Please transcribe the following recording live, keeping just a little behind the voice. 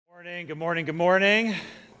Morning, good morning, good morning.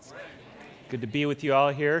 Good to be with you all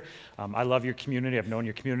here. I love your community. I've known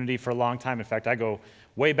your community for a long time. In fact, I go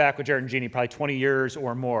way back with Jared and Jeannie, probably 20 years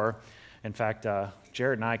or more. In fact,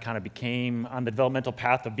 Jared and I kind of became on the developmental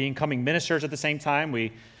path of becoming ministers at the same time.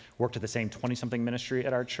 We worked at the same 20-something ministry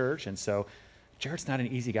at our church, and so Jared's not an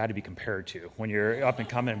easy guy to be compared to. When you're up and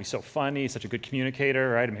coming, and he's so funny, he's such a good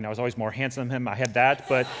communicator, right? I mean, I was always more handsome than him. I had that,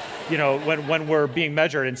 but when we're being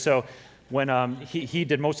measured, and so when he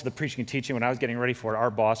did most of the preaching and teaching, when I was getting ready for it, our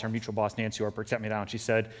boss, our mutual boss, Nancy Orper, sat me down. She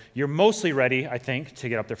said, "You're mostly ready, I think, to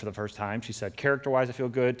get up there for the first time." She said, "Character-wise, I feel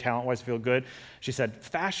good. Talent-wise, I feel good." She said,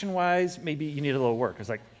 "Fashion-wise, maybe you need a little work." I was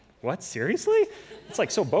like, "What? Seriously? It's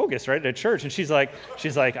like so bogus, right, at church?" And she's like,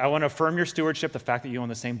 "I want to affirm your stewardship. The fact that you own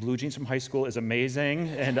the same blue jeans from high school is amazing."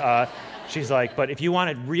 And she's like, "But if you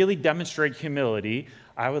want to really demonstrate humility,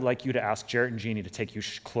 I would like you to ask Jared and Jeannie to take you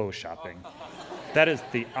clothes shopping." That is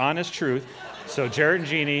the honest truth. So Jared and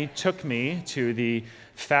Jeannie took me to the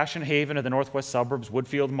fashion haven of the northwest suburbs,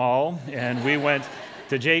 Woodfield Mall, and we went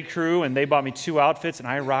to J. Crew, and they bought me 2 outfits, and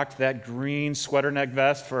I rocked that green sweater neck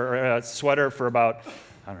vest sweater for about,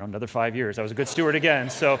 I don't know, another 5 years. I was a good steward again.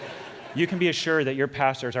 So you can be assured that your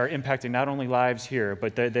pastors are impacting not only lives here,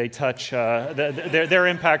 but they touch, their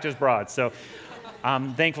impact is broad. So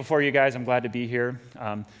I'm thankful for you guys. I'm glad to be here.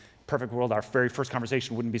 Perfect world, our very first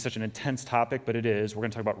conversation wouldn't be such an intense topic, but it is. We're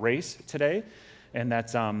going to talk about race today, and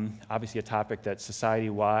that's obviously a topic that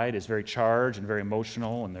society-wide is very charged and very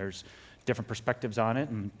emotional, and there's different perspectives on it.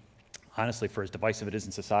 And honestly, for as divisive it is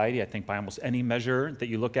in society, I think by almost any measure that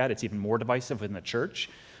you look at, it's even more divisive within the church.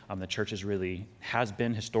 The church has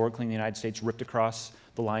been historically in the United States ripped across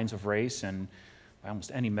the lines of race, and by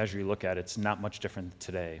almost any measure you look at, it's not much different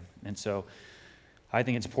today. And so I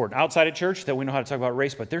think it's important outside of church that we know how to talk about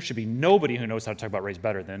race, but there should be nobody who knows how to talk about race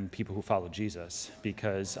better than people who follow Jesus,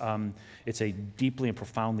 because it's a deeply and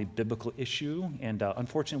profoundly biblical issue, and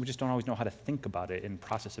unfortunately, we just don't always know how to think about it and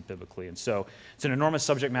process it biblically. And so it's an enormous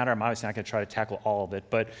subject matter. I'm obviously not going to try to tackle all of it,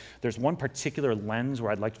 but there's one particular lens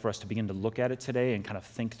where I'd like for us to begin to look at it today and kind of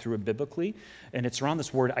think through it biblically, and it's around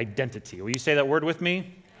this word identity. Will you say that word with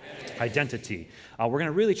me? Identity. We're going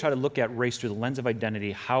to really try to look at race through the lens of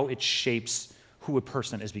identity, how it shapes who a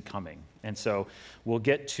person is becoming. And so we'll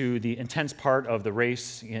get to the intense part of the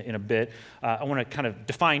race in a bit. I want to kind of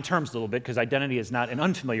define terms a little bit, because identity is not an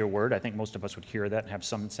unfamiliar word. I think most of us would hear that and have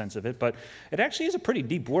some sense of it, but it actually is a pretty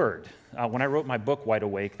deep word. When I wrote my book, Wide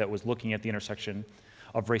Awake, that was looking at the intersection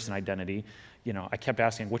of race and identity, I kept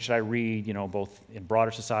asking, what should I read, both in broader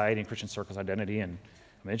society and Christian circles identity, and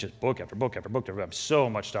I mean, it's just book after book after book after book. So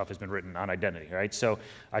much stuff has been written on identity, right? So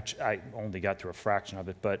I only got through a fraction of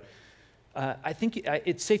it, but I think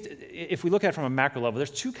it's safe if we look at it from a macro level, there's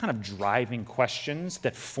 2 kind of driving questions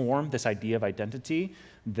that form this idea of identity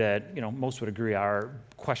that most would agree are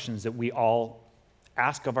questions that we all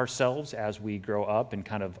ask of ourselves as we grow up and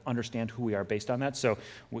kind of understand who we are based on that. So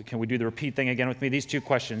can we do the repeat thing again with me? These 2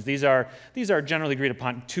 questions, these are generally agreed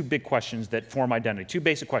upon 2 big questions that form identity, 2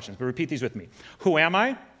 basic questions, but repeat these with me. Who am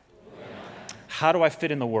I? How do I fit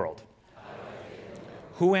in the world?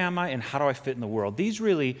 Who am I and how do I fit in the world? These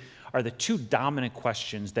really are the 2 dominant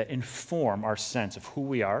questions that inform our sense of who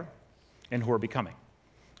we are and who we're becoming,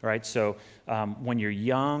 right? So when you're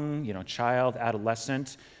young, child,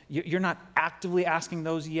 adolescent, you're not actively asking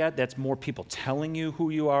those yet. That's more people telling you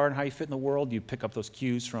who you are and how you fit in the world. You pick up those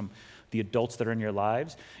cues from the adults that are in your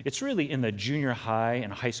lives. It's really in the junior high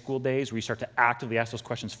and high school days where you start to actively ask those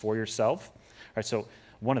questions for yourself. All right, so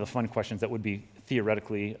one of the fun questions that would be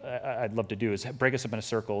theoretically I'd love to do is break us up into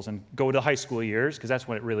circles and go to high school years, because that's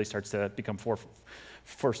when it really starts to become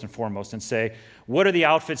first and foremost, and say, what are the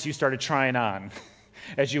outfits you started trying on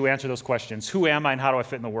as you answer those questions? Who am I and how do I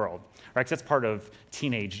fit in the world? Right, because that's part of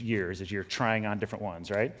teenage years, as you're trying on different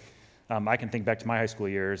ones, right? I can think back to my high school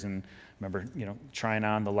years and remember, trying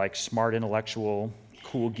on the smart intellectual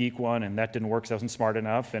cool geek one, and that didn't work because I wasn't smart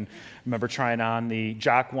enough. And I remember trying on the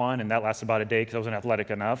jock one, and that lasted about a day because I wasn't athletic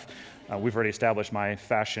enough. We've already established my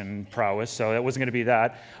fashion prowess, so it wasn't going to be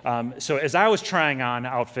that. So as I was trying on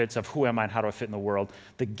outfits of who am I and how do I fit in the world,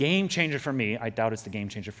 the game changer for me, I doubt it's the game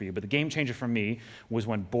changer for you, but the game changer for me was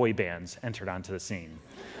when boy bands entered onto the scene.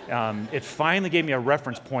 It finally gave me a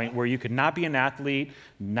reference point where you could not be an athlete,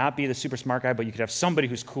 not be the super smart guy, but you could have somebody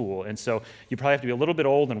who's cool. And so you probably have to be a little bit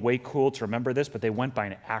old and way cool to remember this, but they went by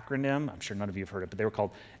an acronym. I'm sure none of you have heard it, but they were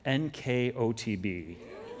called NKOTB.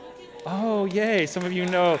 Oh, yay. Some of you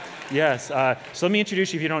know. Yes. So let me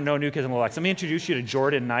introduce you, if you don't know New Kids on the Block. Let me introduce you to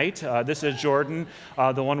Jordan Knight. This is Jordan,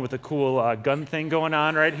 the one with the cool gun thing going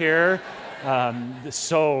on right here.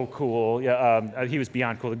 So cool. Yeah, he was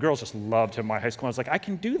beyond cool. The girls just loved him in my high school. I was like, I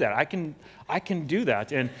can do that. I can do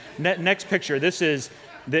that. And next picture, this is,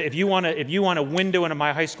 if you want a window into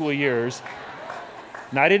my high school years.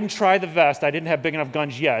 Now, I didn't try the vest. I didn't have big enough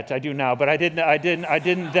guns yet. I do now, but I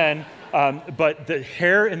didn't then. But the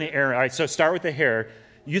hair in the air. All right, so start with the hair.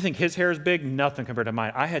 You think his hair is big? Nothing compared to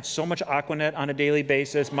mine. I had so much Aquanet on a daily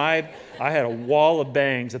basis. I had a wall of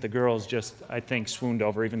bangs that the girls just, I think, swooned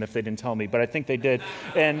over, even if they didn't tell me. But I think they did.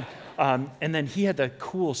 And then he had the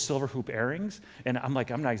cool silver hoop earrings. And I'm like,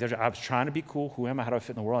 I'm not exaggerating. I was trying to be cool. Who am I? How do I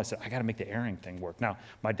fit in the world? I said, I got to make the earring thing work. Now,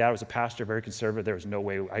 my dad was a pastor, very conservative. There was no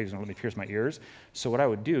way I was going to let me pierce my ears. So what I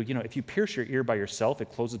would do, if you pierce your ear by yourself,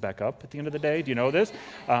 it closes back up at the end of the day. Do you know this?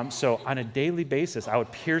 So on a daily basis, I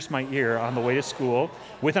would pierce my ear on the way to school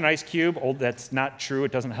with an ice cube. That's not true.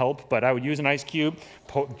 It doesn't help. But I would use an ice cube,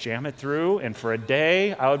 jam it through, and for a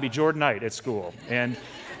day, I would be Jordan Knight at school. And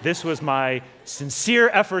this was my sincere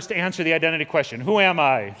efforts to answer the identity question. Who am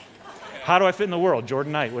I? How do I fit in the world?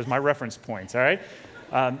 Jordan Knight was my reference points, all right?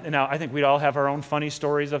 And now, I think we all have our own funny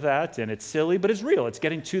stories of that, and it's silly, but it's real. It's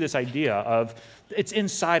getting to this idea of it's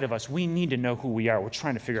inside of us. We need to know who we are. We're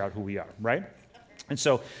trying to figure out who we are, right? And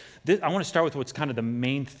so I want to start with what's kind of the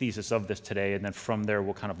main thesis of this today, and then from there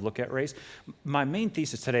we'll kind of look at race. My main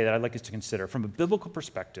thesis today that I'd like us to consider, from a biblical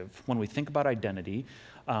perspective, when we think about identity,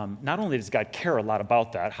 not only does God care a lot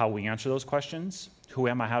about that, how we answer those questions, who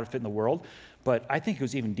am I, how to fit in the world, but I think it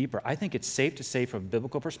goes even deeper. I think it's safe to say from a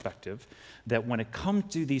biblical perspective that when it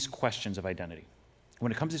comes to these questions of identity,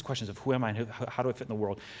 when it comes to these questions of who am I and how do I fit in the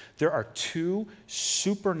world, there are two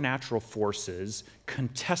supernatural forces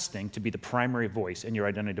contesting to be the primary voice in your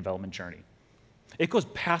identity development journey. It goes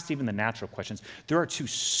past even the natural questions. There are two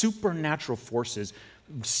supernatural forces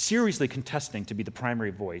seriously contesting to be the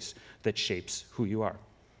primary voice that shapes who you are.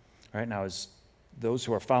 All right, now, as those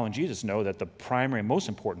who are following Jesus know that the primary and most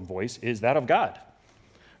important voice is that of God.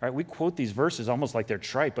 All right, we quote these verses almost like they're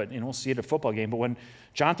trite, but we'll see it at a football game. But when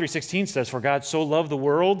John 3:16 says, "For God so loved the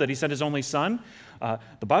world that he sent his only son,"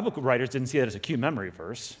 the Bible writers didn't see that as a cute memory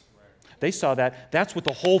verse. They saw that that's what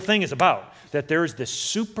the whole thing is about, that there is this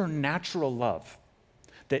supernatural love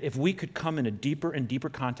that if we could come in a deeper and deeper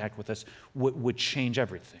contact with us would change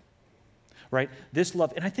everything. Right? This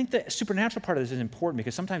love, and I think the supernatural part of this is important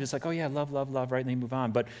because sometimes it's like, oh yeah, love, love, love, right? And they move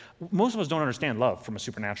on. But most of us don't understand love from a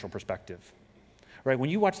supernatural perspective. Right? When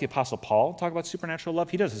you watch the Apostle Paul talk about supernatural love,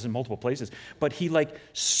 he does this in multiple places, but he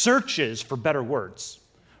searches for better words.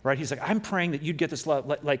 Right? He's like, I'm praying that you'd get this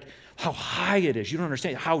love, like how high it is. You don't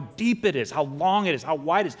understand how deep it is, how long it is, how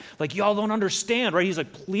wide it is. Like, y'all don't understand, right? He's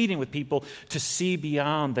like pleading with people to see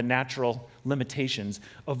beyond the natural limitations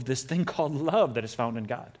of this thing called love that is found in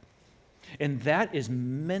God. And that is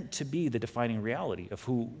meant to be the defining reality of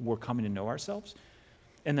who we're coming to know ourselves.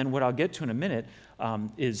 And then what I'll get to in a minute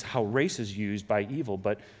is how race is used by evil.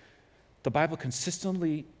 But the Bible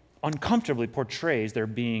consistently, uncomfortably portrays there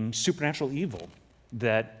being supernatural evil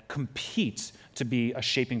that competes to be a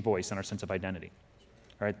shaping voice in our sense of identity.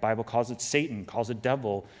 All right, the Bible calls it Satan, calls it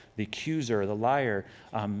devil, the accuser, the liar.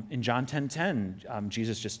 In John 10:10,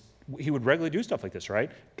 Jesus he would regularly do stuff like this, right?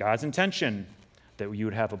 God's intention, that you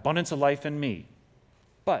would have abundance of life in me.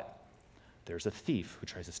 But there's a thief who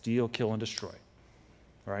tries to steal, kill, and destroy.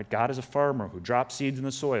 All right? God is a farmer who drops seeds in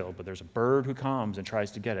the soil, but there's a bird who comes and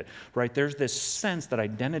tries to get it. Right? There's this sense that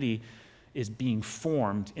identity is being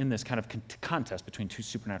formed in this kind of contest between two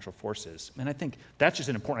supernatural forces. And I think that's just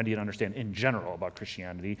an important idea to understand in general about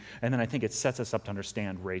Christianity. And then I think it sets us up to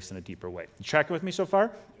understand race in a deeper way. You tracking with me so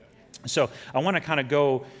far? So I want to kind of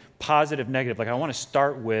go positive, negative. I want to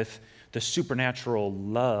start with the supernatural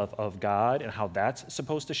love of God and how that's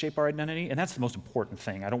supposed to shape our identity. And that's the most important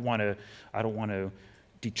thing. I don't want to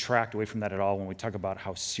detract away from that at all when we talk about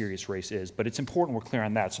how serious race is. But it's important we're clear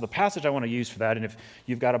on that. So the passage I want to use for that, and if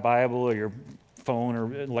you've got a Bible or your phone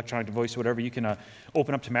or electronic device or whatever, you can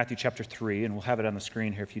open up to Matthew chapter 3, and we'll have it on the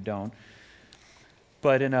screen here if you don't.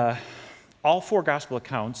 But in all four gospel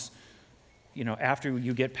accounts, after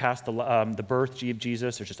you get past the birth of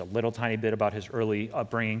Jesus, there's just a little tiny bit about his early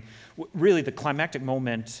upbringing. Really, the climactic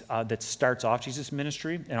moment that starts off Jesus'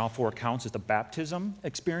 ministry in all four accounts is the baptism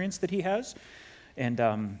experience that he has. And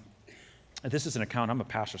this is an account, I'm a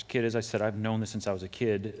pastor's kid, as I said, I've known this since I was a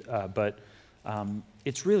kid, but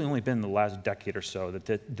it's really only been the last decade or so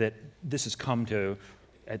that this has come to.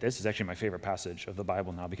 This is actually my favorite passage of the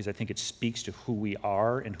Bible now because I think it speaks to who we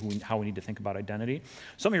are and how we need to think about identity.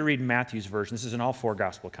 So let me read Matthew's version. This is in all four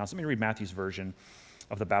gospel accounts. Let me read Matthew's version.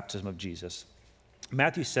 of the baptism of Jesus.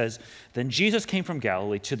 Matthew says, "Then Jesus came from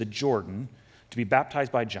Galilee to the Jordan to be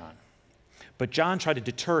baptized by John. But John tried to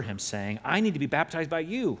deter him, saying, 'I need to be baptized by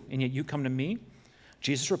you, and yet you come to me?'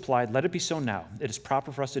 Jesus replied, 'Let it be so now. It is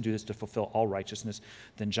proper for us to do this to fulfill all righteousness.'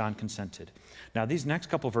 Then John consented." Now, these next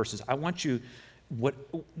couple verses, I want you,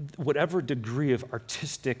 whatever degree of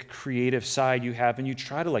artistic, creative side you have, and you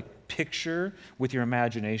try to picture with your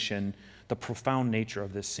imagination the profound nature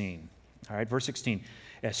of this scene. All right, verse 16.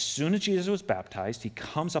 As soon as Jesus was baptized, he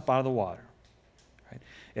comes up out of the water. Right?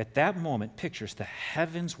 At that moment, pictures, the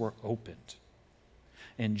heavens were opened.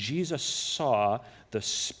 And Jesus saw the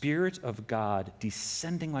Spirit of God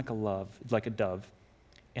descending like a dove,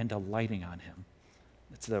 and alighting on him.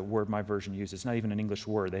 That's the word my version uses. It's not even an English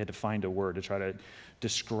word. They had to find a word to try to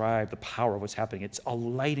describe the power of what's happening. It's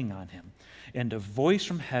alighting on him. And a voice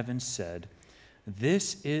from heaven said,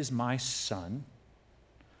 "This is my Son,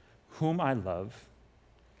 whom I love.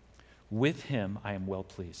 With him I am well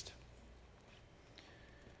pleased."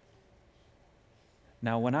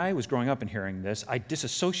 Now, when I was growing up and hearing this, I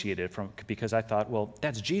disassociated from it because I thought, well,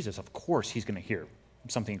 that's Jesus. Of course he's going to hear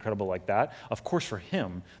something incredible like that. Of course, for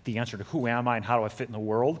him, the answer to who am I and how do I fit in the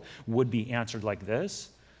world would be answered like this.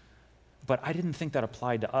 But I didn't think that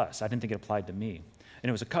applied to us. I didn't think it applied to me. And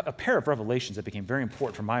it was a pair of revelations that became very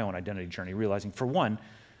important for my own identity journey, realizing, for one,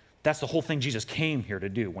 that's the whole thing Jesus came here to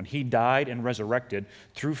do. When he died and resurrected,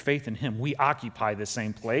 through faith in him, we occupy the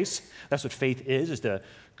same place. That's what faith is the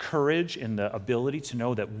courage and the ability to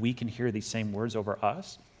know that we can hear these same words over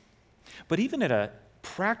us. But even at a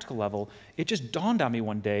practical level, it just dawned on me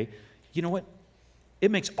one day, you know what? It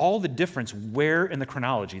makes all the difference where in the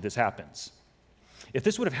chronology this happens. If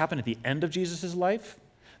this would have happened at the end of Jesus' life,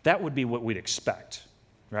 that would be what we'd expect,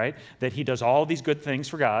 right? That he does all these good things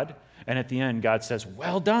for God, and at the end, God says,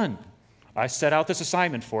 "Well done. I set out this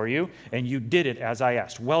assignment for you, and you did it as I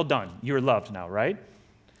asked. Well done. You're loved now," right?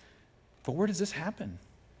 But where does this happen?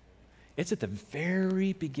 It's at the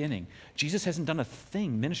very beginning. Jesus hasn't done a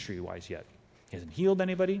thing ministry-wise yet. He hasn't healed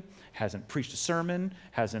anybody, hasn't preached a sermon,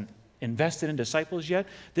 hasn't invested in disciples yet.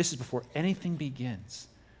 This is before anything begins.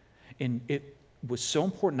 And it was so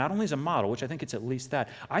important, not only as a model, which I think it's at least that,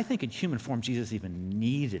 I think in human form, Jesus even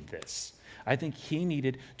needed this. I think he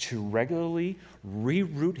needed to regularly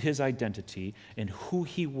reroot his identity in who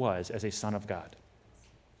he was as a son of God.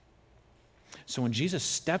 So when Jesus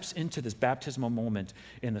steps into this baptismal moment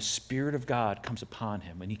and the Spirit of God comes upon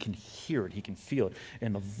him and he can hear it, he can feel it,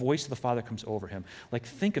 and the voice of the Father comes over him,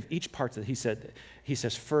 think of each part that he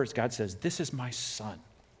says first, God says, "This is my Son."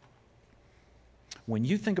 When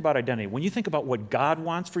you think about identity, when you think about what God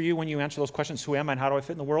wants for you when you answer those questions, who am I and how do I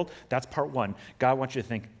fit in the world? That's part one. God wants you to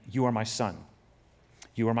think, you are my son.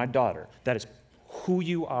 You are my daughter. That is who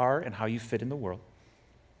you are and how you fit in the world.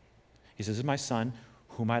 He says, "This is my Son,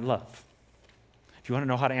 whom I love." If you want to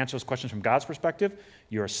know how to answer those questions from God's perspective,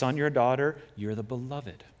 you're a son, you're a daughter, you're the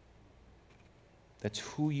beloved. That's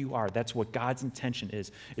who you are. That's what God's intention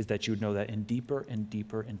is that you would know that in deeper and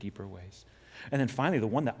deeper and deeper ways. And then finally, the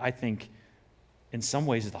one that I think in some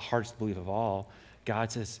ways is the hardest to believe of all,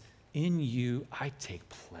 God says, "In you I take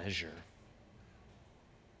pleasure."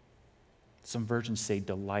 Some versions say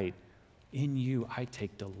delight. In you I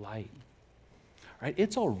take delight. Right?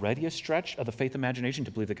 It's already a stretch of the faith imagination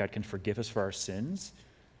to believe that God can forgive us for our sins.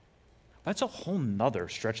 That's a whole nother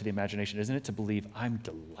stretch of the imagination, isn't it, to believe I'm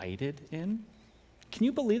delighted in? Can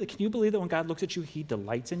you believe that? Can you believe that when God looks at you, he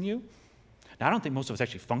delights in you? Now, I don't think most of us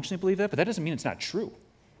actually functionally believe that, but that doesn't mean it's not true.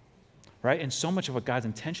 Right? And so much of what God's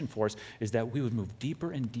intention for us is that we would move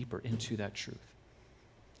deeper and deeper into that truth.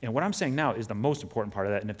 And what I'm saying now is the most important part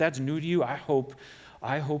of that. And if that's new to you, I hope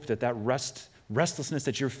that restlessness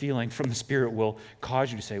that you're feeling from the Spirit will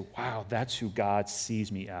cause you to say, wow, that's who God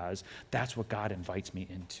sees me as. That's what God invites me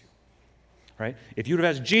into. Right? If you would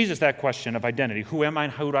have asked Jesus that question of identity, who am I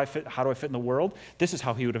and how do I fit in the world? This is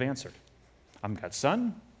how he would have answered. I'm God's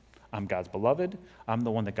son. I'm God's beloved. I'm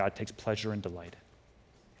the one that God takes pleasure and delight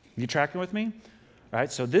in. You tracking with me? All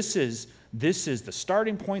right, so this is the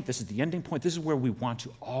starting point. This is the ending point. This is where we want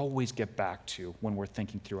to always get back to when we're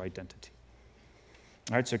thinking through identity.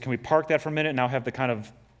 All right, so can we park that for a minute and now have the kind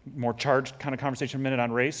of more charged kind of conversation a minute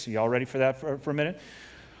on race? Are you all ready for that for a minute?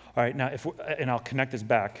 All right, now and I'll connect this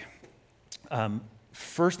back.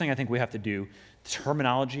 First thing I think we have to do,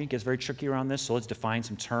 terminology gets very tricky around this, so let's define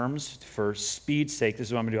some terms. For speed's sake, this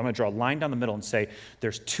is what I'm going to do. I'm going to draw a line down the middle and say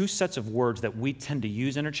there's two sets of words that we tend to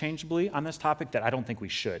use interchangeably on this topic that I don't think we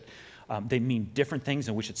should. They mean different things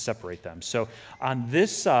and we should separate them. So on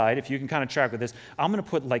this side, if you can kind of track with this, I'm going to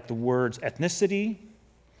put like the words ethnicity,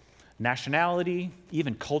 nationality,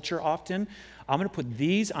 even culture often. I'm going to put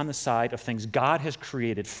these on the side of things God has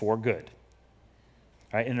created for good.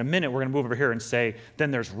 All right, in a minute, we're going to move over here and say,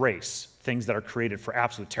 then there's race, things that are created for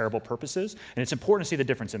absolute terrible purposes. And it's important to see the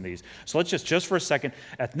difference in these. So let's just for a second,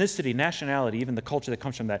 ethnicity, nationality, even the culture that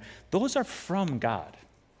comes from that, those are from God,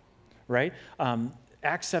 right?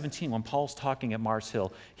 Acts 17, when Paul's talking at Mars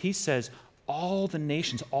Hill, he says, all the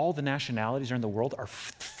nations, all the nationalities are in the world are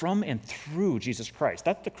from and through Jesus Christ.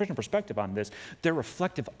 That's the Christian perspective on this. They're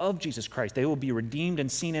reflective of Jesus Christ. They will be redeemed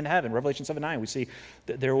and seen in heaven. Revelation 7:9, we see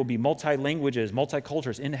that there will be multi-languages,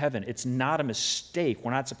 multicultures in heaven. It's not a mistake.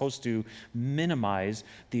 We're not supposed to minimize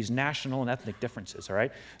these national and ethnic differences, all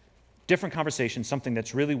right? Different conversation, something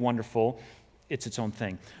that's really wonderful. It's its own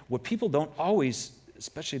thing. What people don't always,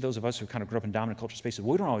 especially those of us who kind of grew up in dominant culture spaces,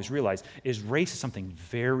 what we don't always realize is race is something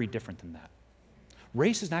very different than that.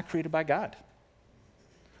 Race is not created by God.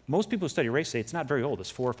 Most people who study race say it's not very old. It's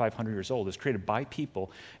 400 or 500 years old. It's created by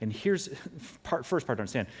people. And here's first part to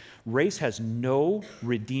understand. Race has no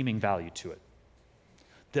redeeming value to it.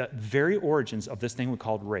 The very origins of this thing we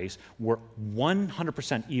called race were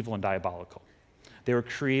 100% evil and diabolical. They were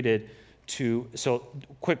created so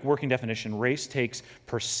quick working definition, race takes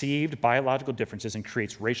perceived biological differences and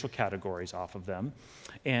creates racial categories off of them.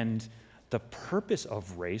 And the purpose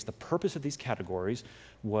of race, the purpose of these categories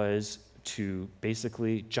was to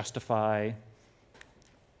basically justify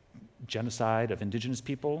genocide of indigenous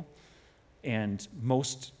people, and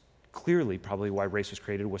most clearly probably why race was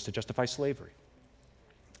created was to justify slavery.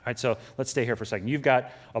 All right, so let's stay here for a second. You've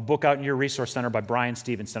got a book out in your resource center by Brian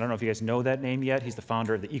Stevenson. I don't know if you guys know that name yet. He's the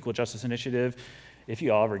founder of the Equal Justice Initiative. If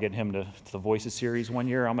you all ever get him to the Voices series one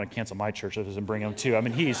year, I'm going to cancel my church and bring him too. I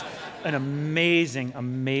mean, he's an amazing,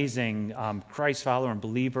 amazing Christ follower and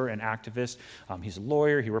believer and activist. He's a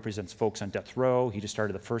lawyer. He represents folks on death row. He just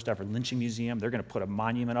started the first ever lynching museum. They're going to put a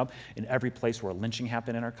monument up in every place where a lynching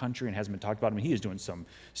happened in our country and hasn't been talked about. I mean, he is doing some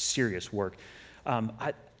serious work.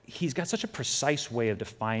 He's got such a precise way of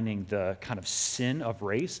defining the kind of sin of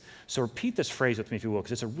race. So repeat this phrase with me, if you will,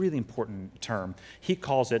 because it's a really important term. He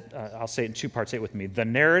calls it, I'll say it in two parts, say it with me, the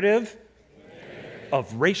narrative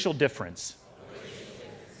of racial difference.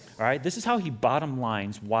 All right, this is how he bottom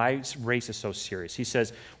lines why race is so serious. He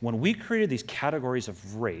says, when we created these categories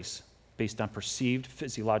of race based on perceived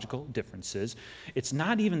physiological differences, it's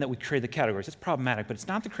not even that we created the categories. It's problematic, but it's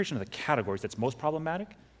not the creation of the categories that's most problematic.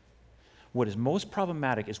 What is most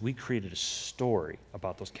problematic is we created a story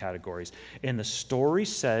about those categories. And the story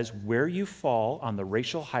says where you fall on the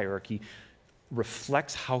racial hierarchy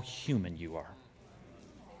reflects how human you are.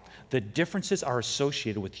 The differences are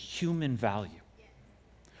associated with human value.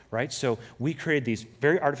 Right? So we created these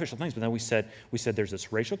very artificial things, but then we said there's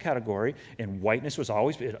this racial category, and whiteness was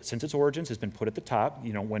always, since its origins, has been put at the top.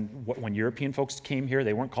 You know, when European folks came here,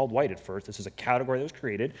 they weren't called white at first. This is a category that was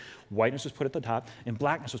created. Whiteness was put at the top, and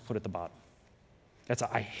blackness was put at the bottom.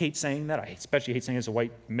 I hate saying that. I especially hate saying it as a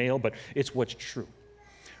white male, but it's what's true.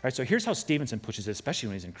 All right, so here's how Stevenson pushes it, especially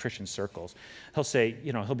when he's in Christian circles. He'll say,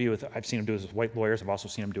 he'll be with, I've seen him do this with white lawyers. I've also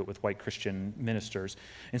seen him do it with white Christian ministers.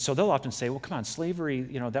 And so they'll often say, well, come on, slavery,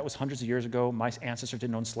 that was hundreds of years ago. My ancestors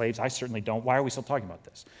didn't own slaves. I certainly don't. Why are we still talking about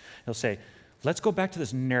this? He'll say, let's go back to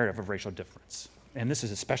this narrative of racial difference. And this is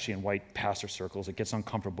especially in white pastor circles. It gets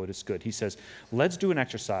uncomfortable, but it's good. He says, let's do an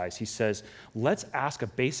exercise. He says, let's ask a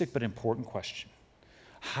basic but important question.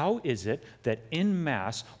 How is it that en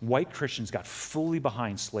masse white Christians got fully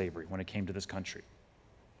behind slavery when it came to this country?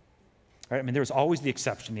 Right? I mean, there was always the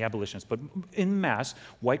exception, the abolitionists, but en masse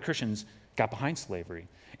white Christians got behind slavery,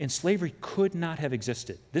 and slavery could not have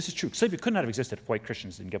existed. This is true. Slavery could not have existed if white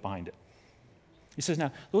Christians didn't get behind it. He says,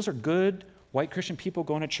 now, those are good white Christian people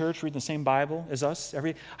going to church, reading the same Bible as us.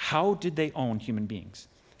 How did they own human beings?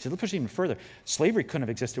 He said, let's push it even further. Slavery couldn't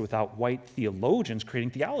have existed without white theologians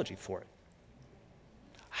creating theology for it.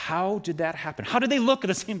 How did that happen? How did they look at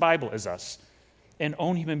the same Bible as us and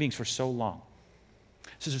own human beings for so long?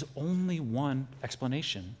 So there's only one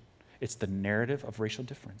explanation. It's the narrative of racial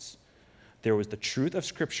difference. There was the truth of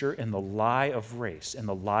Scripture and the lie of race. And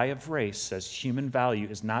the lie of race says human value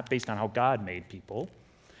is not based on how God made people.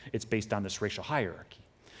 It's based on this racial hierarchy.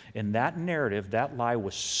 And that narrative, that lie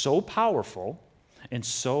was so powerful and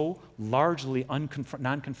so largely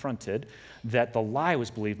non-confronted that the lie was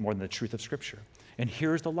believed more than the truth of Scripture. And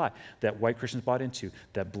here's the lie that white Christians bought into,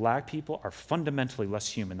 that black people are fundamentally less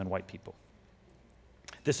human than white people.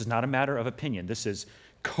 This is not a matter of opinion. This is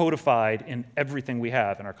codified in everything we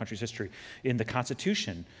have in our country's history. In the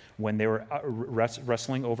Constitution, when they were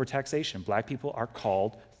wrestling over taxation, black people are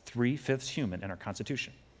called 3/5 human in our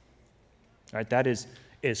Constitution. All right, that is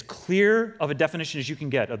as clear of a definition as you can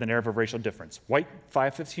get of the narrative of racial difference. White,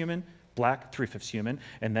 5/5 human, black, 3/5 human,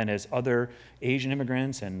 and then as other Asian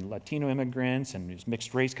immigrants and Latino immigrants and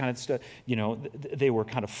mixed race kind of stuff, they were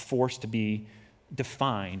kind of forced to be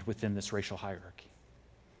defined within this racial hierarchy.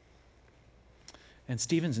 And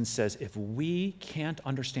Stevenson says, if we can't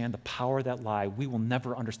understand the power of that lie, we will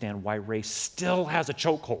never understand why race still has a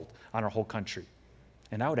chokehold on our whole country.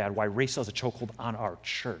 And I would add why race still has a chokehold on our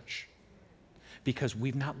church. Because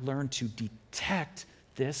we've not learned to detect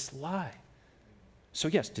this lie. So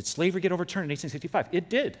yes, did slavery get overturned in 1865? It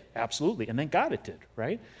did, absolutely, and thank God it did,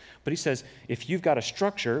 right? But he says, if you've got a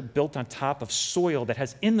structure built on top of soil that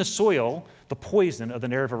has in the soil the poison of the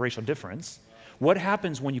narrative of racial difference, what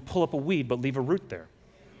happens when you pull up a weed but leave a root there?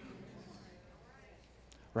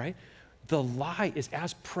 Right? The lie is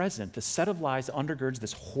as present, the set of lies that undergirds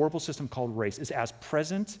this horrible system called race is as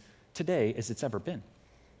present today as it's ever been.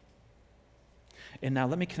 And now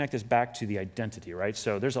let me connect this back to the identity, right?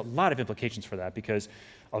 So there's a lot of implications for that because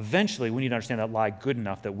eventually we need to understand that lie good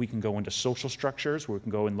enough that we can go into social structures where we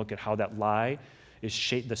can go and look at how that lie is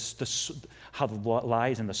shaped, how the lie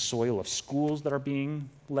is in the soil of schools that are being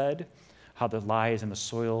led, how the lie is in the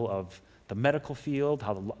soil of the medical field,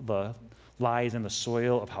 how the lie is in the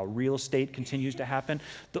soil of how real estate continues to happen.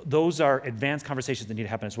 Those are advanced conversations that need to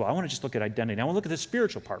happen as well. I want to just look at identity. I want to look at the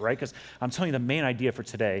spiritual part, right? Because I'm telling you the main idea for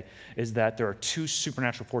today is that there are two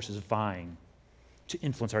supernatural forces vying to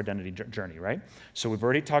influence our identity journey, right? So we've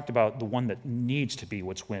already talked about the one that needs to be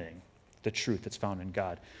what's winning, the truth that's found in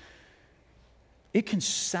God. It can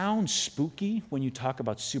sound spooky when you talk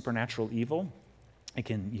about supernatural evil. You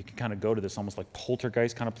can kind of go to this almost like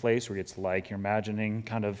poltergeist kind of place where it's like you're imagining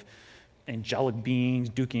kind of angelic beings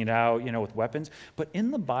duking it out, with weapons. But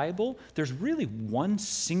in the Bible, there's really one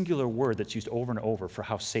singular word that's used over and over for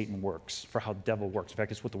how Satan works, for how devil works. In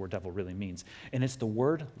fact, it's what the word devil really means. And it's the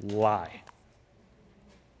word lie.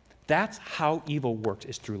 That's how evil works,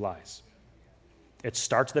 is through lies. It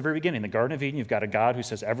starts at the very beginning. In the Garden of Eden, you've got a God who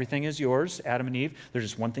says everything is yours, Adam and Eve. There's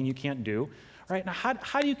just one thing you can't do. Right? Now,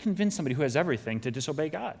 how do you convince somebody who has everything to disobey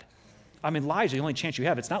God? I mean, lies are the only chance you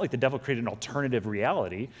have. It's not like the devil created an alternative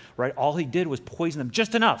reality, right? All he did was poison them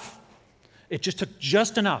just enough. It just took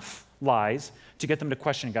just enough lies to get them to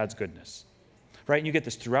question God's goodness, right? And you get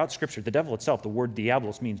this throughout Scripture. The devil itself, the word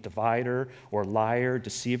diabolos means divider or liar,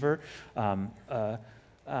 deceiver.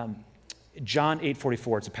 John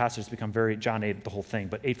 8:44, it's a passage that's become John 8, the whole thing,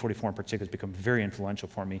 but 8:44 in particular has become very influential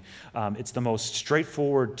for me. It's the most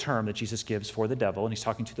straightforward term that Jesus gives for the devil, and he's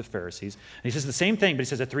talking to the Pharisees. And he says the same thing, but he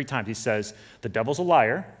says it 3 times. He says, the devil's a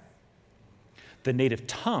liar. The native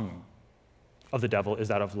tongue of the devil is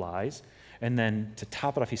that of lies. And then to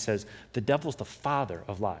top it off, he says, the devil's the father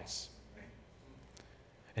of lies.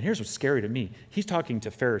 And here's what's scary to me. He's talking to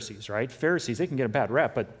Pharisees, right? Pharisees, they can get a bad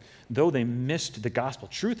rap, but though they missed the gospel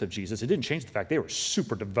truth of Jesus, it didn't change the fact they were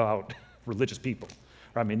super devout religious people.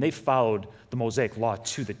 Right? I mean, they followed the Mosaic law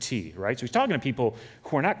to the T, right? So he's talking to people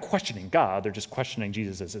who are not questioning God, they're just questioning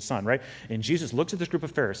Jesus as his son, right? And Jesus looks at this group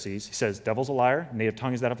of Pharisees. He says, devil's a liar, native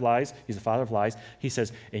tongue is that of lies, he's the father of lies. He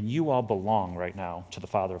says, and you all belong right now to the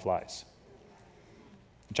father of lies.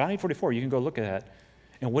 John 8:44, you can go look at that.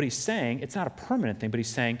 And what he's saying, it's not a permanent thing, but he's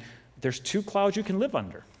saying there's 2 clouds you can live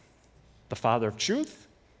under, the father of truth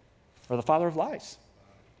or the father of lies.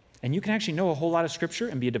 And you can actually know a whole lot of Scripture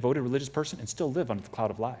and be a devoted religious person and still live under the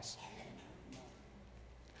cloud of lies.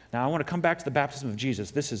 Now, I want to come back to the baptism of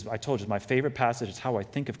Jesus. This is, I told you, my favorite passage. It's how I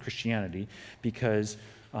think of Christianity because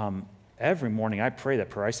every morning I pray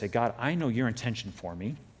that prayer. I say, God, I know your intention for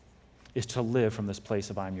me is to live from this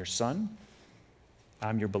place of I'm your son,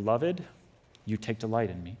 I'm your beloved, you take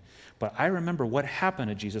delight in me. But I remember what happened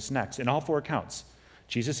to Jesus next in all 4 accounts.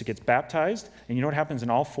 Jesus gets baptized, and you know what happens in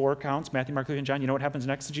all 4 accounts, Matthew, Mark, Luke, and John? You know what happens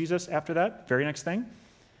next to Jesus after that? Very next thing?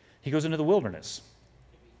 He goes into the wilderness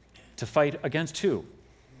to fight against who?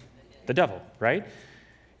 The devil, right?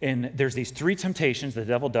 And there's these 3 temptations the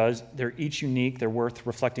devil does. They're each unique. They're worth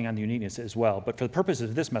reflecting on the uniqueness as well. But for the purposes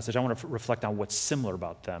of this message, I want to reflect on what's similar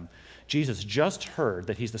about them. Jesus just heard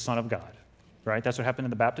that he's the Son of God. Right? That's what happened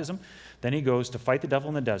in the baptism. Then he goes to fight the devil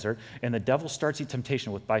in the desert, and the devil starts the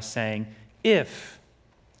temptation by saying, if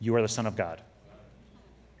you are the Son of God.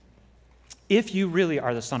 If you really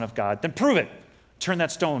are the Son of God, then prove it. Turn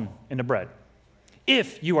that stone into bread.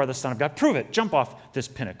 If you are the Son of God, prove it. Jump off this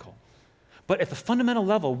pinnacle. But at the fundamental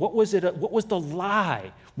level, what was it? What was the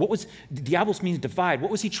lie? Diabolos means divide.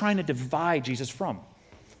 What was he trying to divide Jesus from?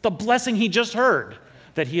 The blessing he just heard,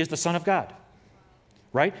 that he is the Son of God.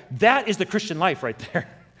 Right? That is the Christian life right there.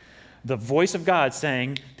 The voice of God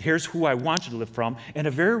saying, here's who I want you to live from, and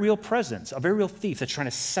a very real presence, a very real thief that's trying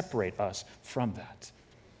to separate us from that.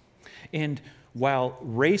 And while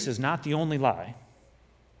race is not the only lie,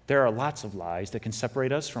 there are lots of lies that can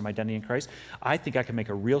separate us from identity in Christ. I think I can make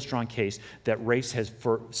a real strong case that race has,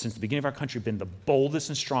 since the beginning of our country, been the boldest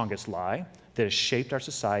and strongest lie that has shaped our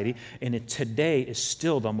society, and it today is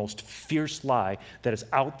still the most fierce lie that is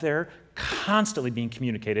out there, constantly being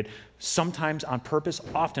communicated, sometimes on purpose,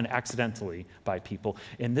 often accidentally by people.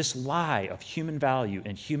 And this lie of human value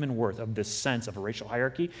and human worth, of this sense of a racial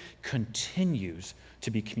hierarchy, continues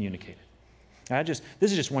to be communicated. This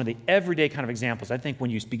is just one of the everyday kind of examples. I think when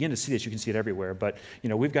you begin to see this, you can see it everywhere. But,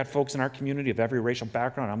 we've got folks in our community of every racial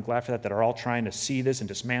background, I'm glad for that are all trying to see this and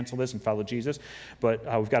dismantle this and follow Jesus. But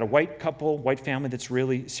we've got a white couple, white family that's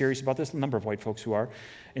really serious about this, a number of white folks who are.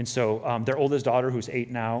 And so their oldest daughter, who's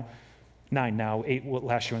 9 now, 8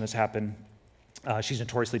 last year when this happened, she's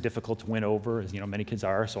notoriously difficult to win over, as many kids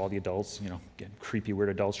are. So all the adults, get creepy, weird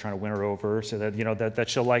adults trying to win her over, so that that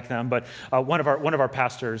she'll like them. But one of our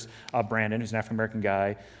pastors, Brandon, who's an African American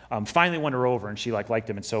guy, finally won her over, and she liked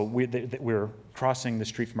him. And so we were crossing the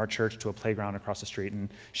street from our church to a playground across the street, and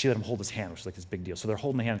she let him hold his hand, which is like this big deal. So they're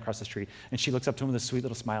holding the hand across the street, and she looks up to him with a sweet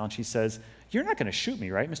little smile, and she says, "You're not going to shoot me,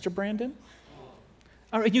 right, Mr. Brandon?"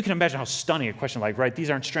 All right, you can imagine how stunning a question right? These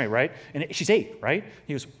aren't straight, right? And she's 8, right?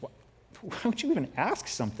 He goes, why would you even ask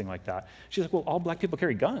something like that? She's like, well, all black people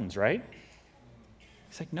carry guns, right?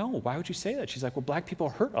 He's like, no, why would you say that? She's like, well, black people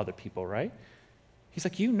hurt other people, right? He's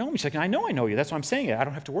like, you know me. She's like, I know you. That's why I'm saying it. I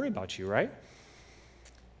don't have to worry about you, right?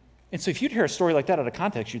 And so if you'd hear a story like that out of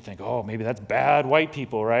context, you'd think, oh, maybe that's bad white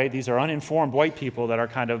people, right? These are uninformed white people that are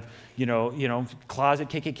kind of, closet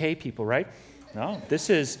KKK people, right? No, this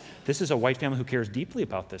is a white family who cares deeply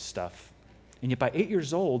about this stuff. And yet by 8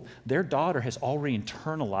 years old, their daughter has already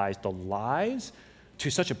internalized the lies to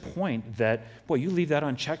such a point that, boy, you leave that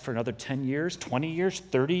unchecked for another 10 years, 20 years,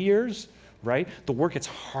 30 years, right? The work gets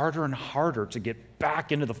harder and harder to get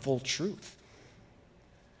back into the full truth.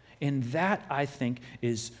 And that, I think,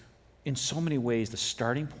 is in so many ways the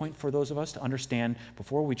starting point for those of us to understand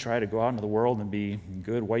before we try to go out into the world and be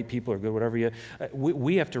good white people or good whatever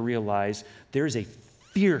we have to realize there's a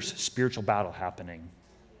fierce spiritual battle happening.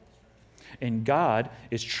 And God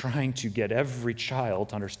is trying to get every child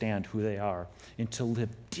to understand who they are and to live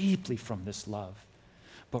deeply from this love.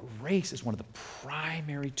 But race is one of the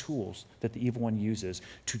primary tools that the evil one uses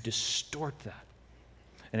to distort that.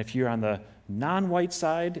 And if you're on the non-white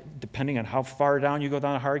side, depending on how far down you go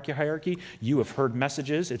down the hierarchy, you have heard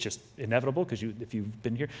messages. It's just inevitable because if you've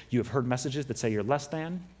been here, you have heard messages that say you're less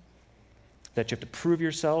than, that you have to prove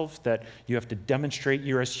yourself, that you have to demonstrate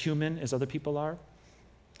you're as human as other people are.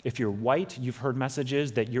 If you're white, you've heard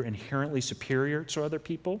messages that you're inherently superior to other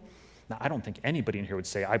people. Now, I don't think anybody in here would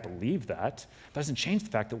say, I believe that. It doesn't change the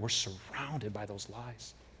fact that we're surrounded by those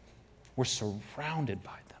lies. We're surrounded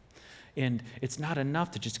by them. And it's not enough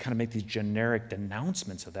to just kind of make these generic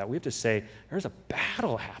denouncements of that. We have to say, there's a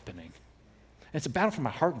battle happening. And it's a battle for my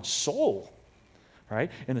heart and soul, right?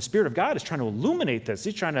 And the Spirit of God is trying to illuminate this.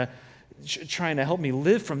 He's trying to help me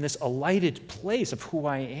live from this alighted place of who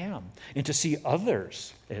I am and to see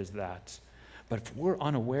others as that. But if we're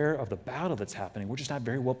unaware of the battle that's happening, we're just not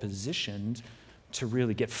very well positioned to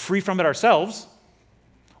really get free from it ourselves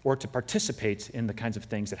or to participate in the kinds of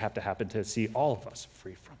things that have to happen to see all of us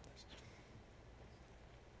free from this.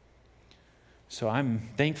 So I'm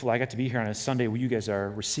thankful I got to be here on a Sunday where you guys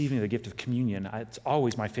are receiving the gift of communion. It's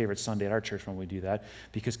always my favorite Sunday at our church when we do that,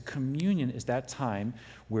 because communion is that time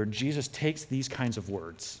where Jesus takes these kinds of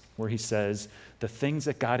words, where he says, the things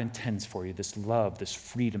that God intends for you, this love, this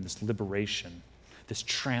freedom, this liberation, this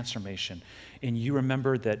transformation, and you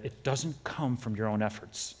remember that it doesn't come from your own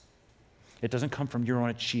efforts. It doesn't come from your own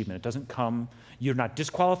achievement. It doesn't come, you're not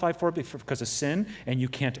disqualified for it because of sin, and you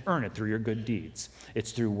can't earn it through your good deeds.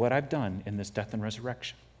 It's through what I've done in this death and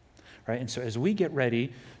resurrection. Right? And so as we get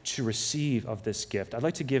ready to receive of this gift, I'd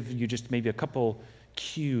like to give you just maybe a couple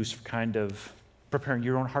cues for kind of preparing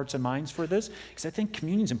your own hearts and minds for this, because I think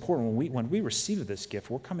communion is important. When we receive this gift,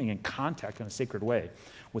 we're coming in contact in a sacred way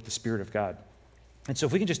with the Spirit of God. And so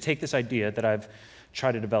if we can just take this idea that I've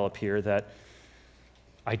tried to develop here, that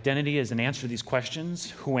identity is an answer to these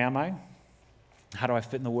questions. Who am I? How do I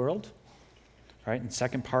fit in the world? Right? And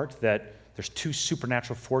second part, that there's two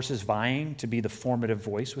supernatural forces vying to be the formative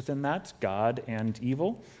voice within that, God and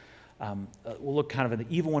evil. We'll look kind of at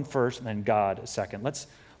the evil one first and then God a second. Let's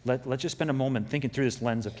just spend a moment thinking through this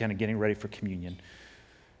lens of kind of getting ready for communion.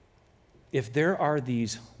 If there are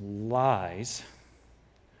these lies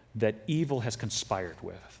that evil has conspired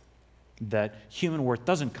with, that human worth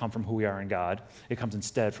doesn't come from who we are in God. It comes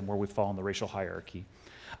instead from where we fall in the racial hierarchy.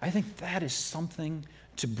 I think that is something,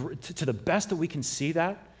 to the best that we can see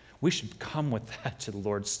that, we should come with that to the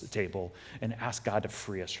Lord's table and ask God to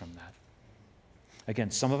free us from that.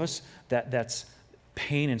 Again, some of us, that's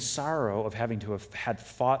pain and sorrow of having to have had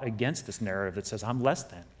fought against this narrative that says I'm less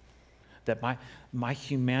than, that my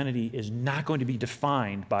humanity is not going to be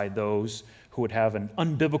defined by those who would have an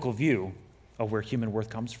unbiblical view of where human worth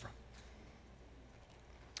comes from.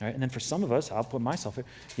 All right? And then for some of us, I'll put myself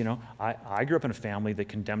here, I grew up in a family that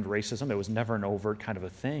condemned racism. It was never an overt kind of a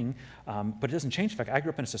thing, but it doesn't change the fact I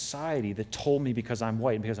grew up in a society that told me because I'm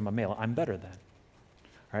white and because I'm a male, I'm better than.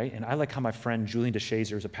 Right? And I like how my friend Julian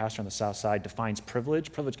DeShazer, who's a pastor on the South Side, defines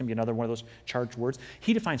privilege. Privilege can be another one of those charged words.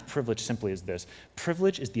 He defines privilege simply as this.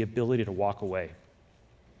 Privilege is the ability to walk away.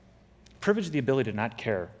 Privilege is the ability to not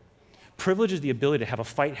care. Privilege is the ability to have a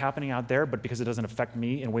fight happening out there, but because it doesn't affect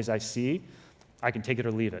me in ways I see, I can take it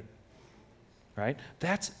or leave it. Right?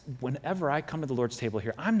 That's whenever I come to the Lord's table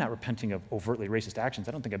here, I'm not repenting of overtly racist actions.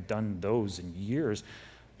 I don't think I've done those in years.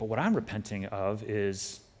 But what I'm repenting of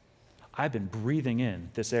is I've been breathing in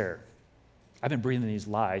this air. I've been breathing in these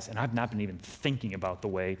lies, and I've not been even thinking about the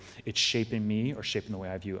way it's shaping me or shaping the way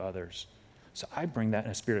I view others. So I bring that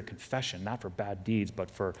in a spirit of confession, not for bad deeds,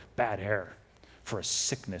 but for bad air, for a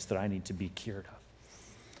sickness that I need to be cured of.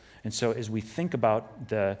 And so as we think about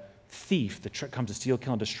the thief that comes to steal,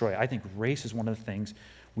 kill, and destroy, I think race is one of the things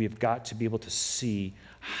we have got to be able to see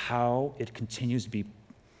how it continues to be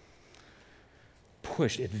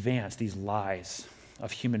pushed, advanced, these lies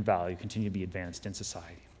of human value continue to be advanced in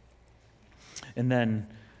society. And then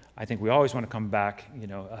I think we always want to come back,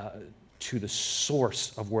 to the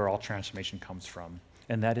source of where all transformation comes from,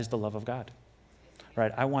 and that is the love of God.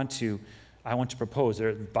 Right? I want to propose,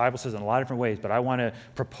 the Bible says in a lot of different ways, but I want to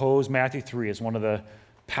propose Matthew 3 as one of the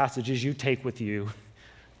passages you take with you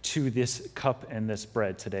to this cup and this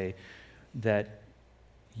bread today, that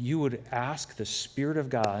you would ask the Spirit of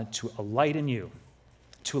God to alight in you,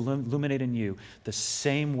 to illuminate in you the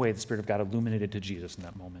same way the Spirit of God illuminated to Jesus in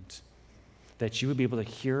that moment. That you would be able to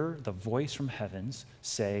hear the voice from heavens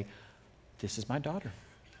say, "This is my daughter.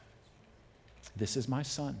 This is my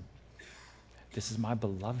son. This is my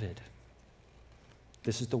beloved.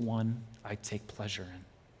 This is the one I take pleasure in."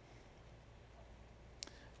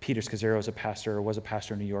 Peter Scazzero was a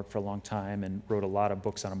pastor in New York for a long time and wrote a lot of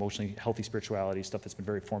books on emotionally healthy spirituality, stuff that's been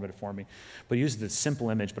very formative for me. But he uses this simple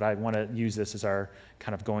image, but I want to use this as our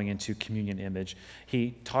kind of going into communion image.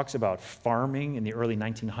 He talks about farming in the early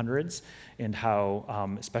 1900s and how,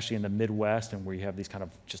 especially in the Midwest and where you have these kind of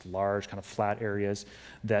just large kind of flat areas,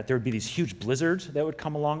 that there would be these huge blizzards that would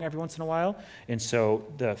come along every once in a while. And so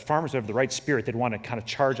the farmers would have the right spirit. They'd want to kind of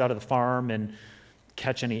charge out of the farm and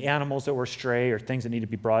catch any animals that were stray or things that need to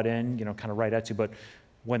be brought in, kind of right at you. But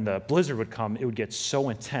when the blizzard would come, it would get so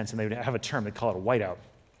intense, and they would have a term, they call it a whiteout.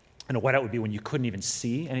 And a whiteout would be when you couldn't even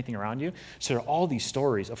see anything around you. So there are all these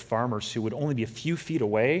stories of farmers who would only be a few feet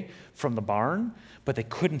away from the barn, but they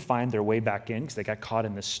couldn't find their way back in because they got caught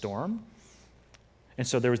in this storm. And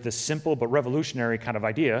so there was this simple but revolutionary kind of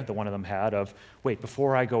idea that one of them had of, wait,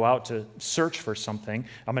 before I go out to search for something,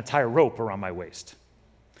 I'm going to tie a rope around my waist.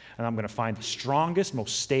 And I'm going to find the strongest,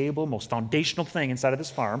 most stable, most foundational thing inside of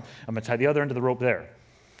this farm. I'm going to tie the other end of the rope there.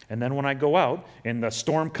 And then when I go out and the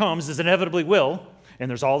storm comes, as it inevitably will, and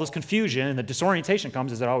there's all this confusion and the disorientation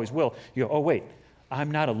comes, as it always will, you go, oh, wait,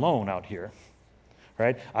 I'm not alone out here,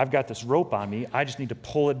 right? I've got this rope on me. I just need to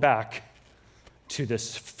pull it back to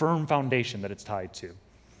this firm foundation that it's tied to.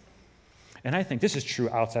 And I think this is true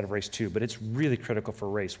outside of race too, but it's really critical for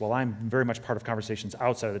race. While I'm very much part of conversations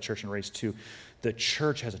outside of the church and race too, the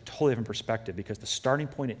church has a totally different perspective because the starting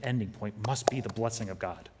point and ending point must be the blessing of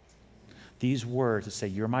God. These words that say,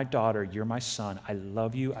 you're my daughter, you're my son, I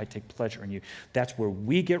love you, I take pleasure in you. That's where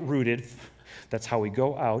we get rooted. That's how we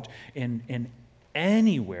go out. And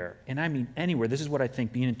anywhere, and I mean anywhere, this is what I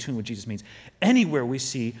think being in tune with Jesus means. Anywhere we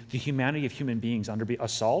see the humanity of human beings under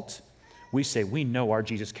assault, we say, we know our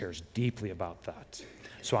Jesus cares deeply about that.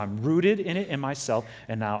 So I'm rooted in it in myself,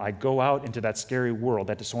 and now I go out into that scary world,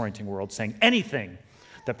 that disorienting world, saying anything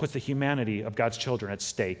that puts the humanity of God's children at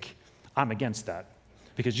stake, I'm against that,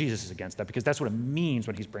 because Jesus is against that, because that's what it means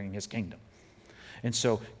when he's bringing his kingdom. And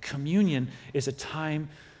so communion is a time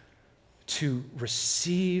to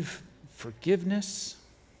receive forgiveness.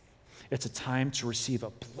 It's a time to receive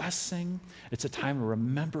a blessing. It's a time to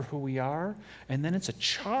remember who we are, and then it's a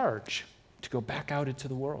charge to go back out into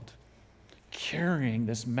the world, carrying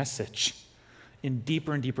this message in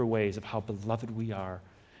deeper and deeper ways of how beloved we are,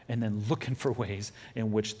 and then looking for ways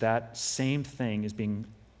in which that same thing is being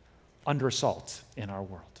under assault in our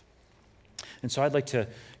world. And so I'd like to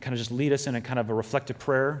kind of just lead us in a kind of a reflective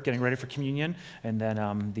prayer, getting ready for communion, and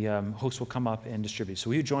then the host will come up and distribute. So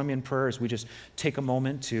will you join me in prayer as we just take a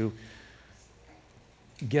moment to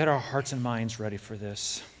get our hearts and minds ready for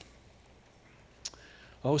this.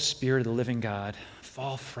 Oh, Spirit of the living God,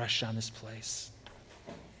 fall fresh on this place.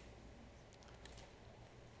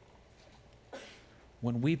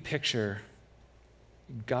 When we picture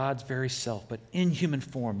God's very self, but in human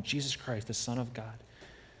form, Jesus Christ, the Son of God,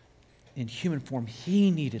 in human form,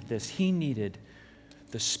 he needed this. He needed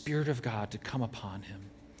the Spirit of God to come upon him,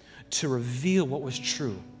 to reveal what was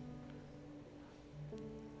true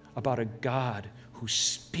about a God who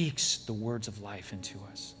speaks the words of life into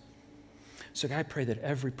us. So God, I pray that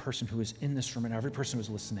every person who is in this room and every person who is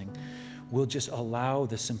listening will just allow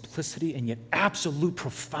the simplicity and yet absolute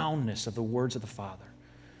profoundness of the words of the Father.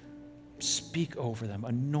 Speak over them,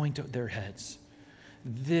 anoint their heads.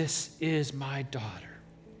 This is my daughter.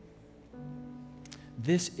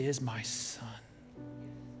 This is my son.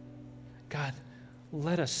 God,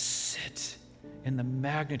 let us sit in the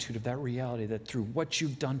magnitude of that reality that through what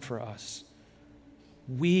you've done for us,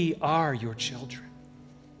 we are your children.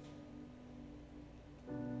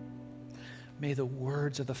 May the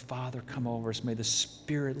words of the Father come over us. May the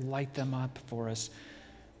Spirit light them up for us.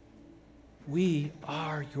 We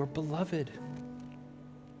are your beloved.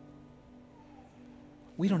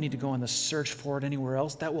 We don't need to go on the search for it anywhere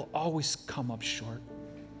else. That will always come up short.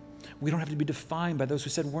 We don't have to be defined by those who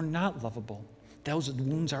said we're not lovable. Those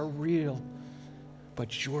wounds are real.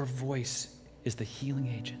 But your voice is the healing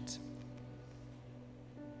agent.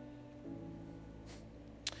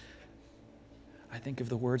 I think of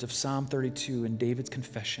the words of Psalm 32 in David's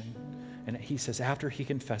confession. And he says, after he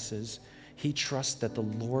confesses, he trusts that the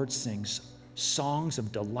Lord sings songs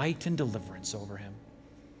of delight and deliverance over him.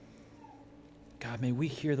 God, may we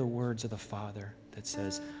hear the words of the Father that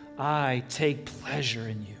says, I take pleasure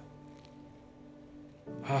in you.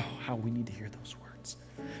 Oh, how we need to hear those words.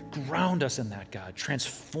 Ground us in that, God.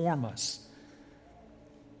 Transform us.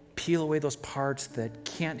 Peel away those parts that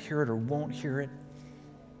can't hear it or won't hear it.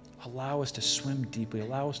 Allow us to swim deeply.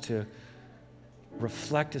 Allow us to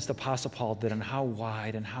reflect, as the Apostle Paul did, on how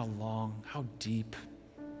wide and how long, how deep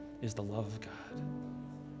is the love of God.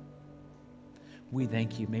 We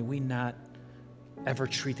thank you. May we not ever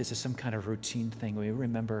treat this as some kind of routine thing. We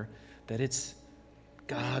remember that it's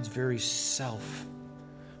God's very self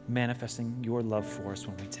manifesting your love for us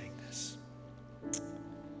when we take this.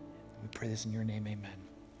 We pray this in your name, amen.